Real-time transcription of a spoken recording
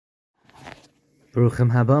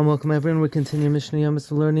Baruchim haba, welcome everyone. We continue Mishna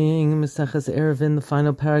Yomis learning Maseches Eiruvin, the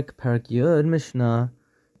final Perek, Perek Yud, Mishna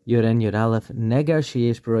Yud and Yud Aleph, Negar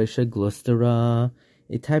sheyesh b'roisha glustera,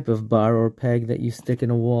 a type of bar or peg that you stick in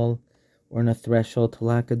a wall or in a threshold to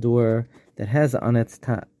lock a door that has on its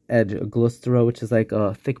edge a glustera, which is like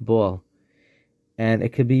a thick ball, and it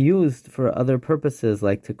could be used for other purposes,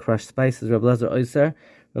 like to crush spices. Reb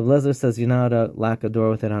Lezer says you're not allowed to lock a door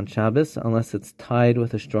with it on Shabbos unless it's tied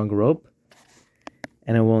with a strong rope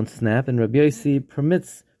and it won't snap. And Rabbi Yossi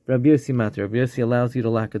allows you to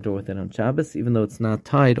lock a door with it on Shabbos, even though it's not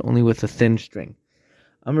tied, only with a thin string.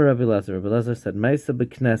 Amar Rabbi Lezer said, Maisa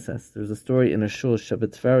b'knesses. There's a story in a shul,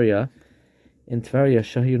 Tveria, in Tveria,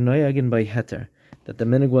 Shahir Noyagin by Heter, that the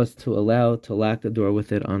minhag was to allow to lock the door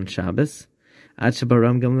with it on Shabbos. Until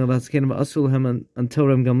Ram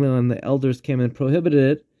Gamliel and the elders came and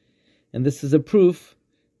prohibited it. And this is a proof.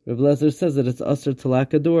 Rabbi Lezer says that it's usher to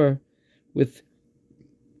lock a door with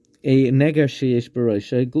a negar sheyesh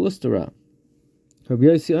b'roisha glustera. Rabbi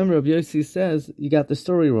Yossi says you got the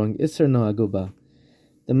story wrong. Isser no aguba.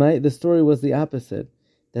 The story was the opposite.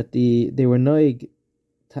 That they were noig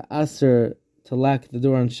to aser to lock the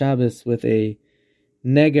door on Shabbos with a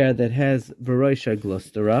negar that has b'roisha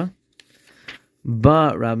glustera.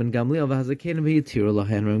 But Rabban Gamliel v'hazakenim v'yitiru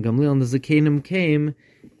lohen. Rabban Gamliel and the zakenim came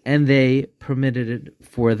and they permitted it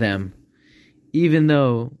for them, even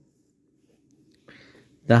though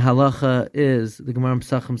the halacha is, the Gemara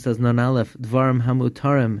Pesachim says, non aleph, dvarim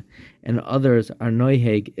hamutarim, and others are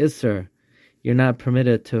noiheg, iser. You're not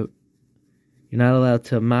allowed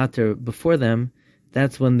to mater before them.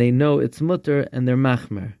 That's when they know it's mutter and they're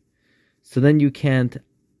machmer. So then you can't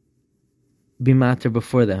be mater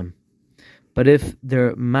before them. But if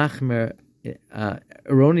they're machmer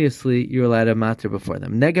erroneously, you're allowed to mater before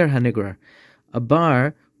them. Negar hanigrar, a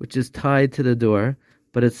bar which is tied to the door,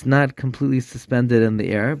 but it's not completely suspended in the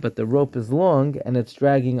air, but the rope is long and it's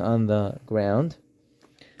dragging on the ground.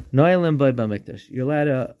 No'elim boy b'mikdash. You're allowed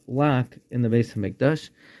to lock in the base of mikdash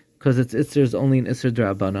because its isser is only an isser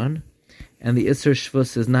d'Rabbanan, and the isser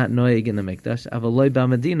shvus is not noig in the mikdash. Avaloi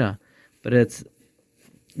b'Medina, but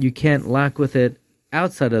you can't lock with it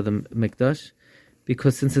outside of the mikdash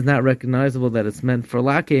because since it's not recognizable that it's meant for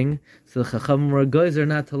locking, so the chacham were goyzer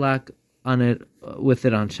not to lock on it with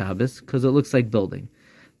it on Shabbos because it looks like building.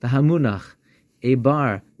 The hamunach, a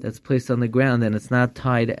bar that's placed on the ground and it's not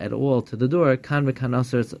tied at all to the door, kan v'kan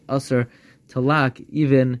aser, it's aser to lock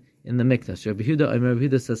even in the mikdash. Rabbi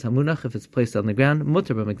Yehuda says hamunach, if it's placed on the ground,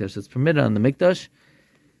 mutter b'mikdash, it's permitted on the mikdash.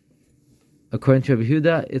 According to Rabbi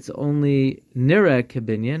Yehuda, it's only nireh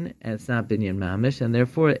kebinyan and it's not binyan mamish, and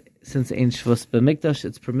therefore, since ein shvus b'mikdash,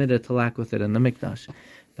 it's permitted to lock with it in the mikdash.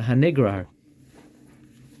 The hanigrar,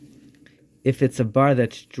 if it's a bar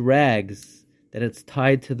that drags, that it's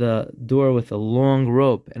tied to the door with a long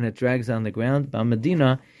rope and it drags on the ground,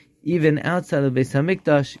 Medina, even outside of the Beis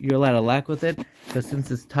HaMikdash, you're allowed to lock with it, because since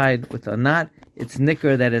it's tied with a knot, it's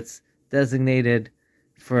nicker that it's designated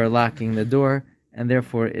for locking the door, and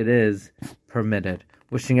therefore it is permitted.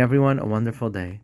 Wishing everyone a wonderful day.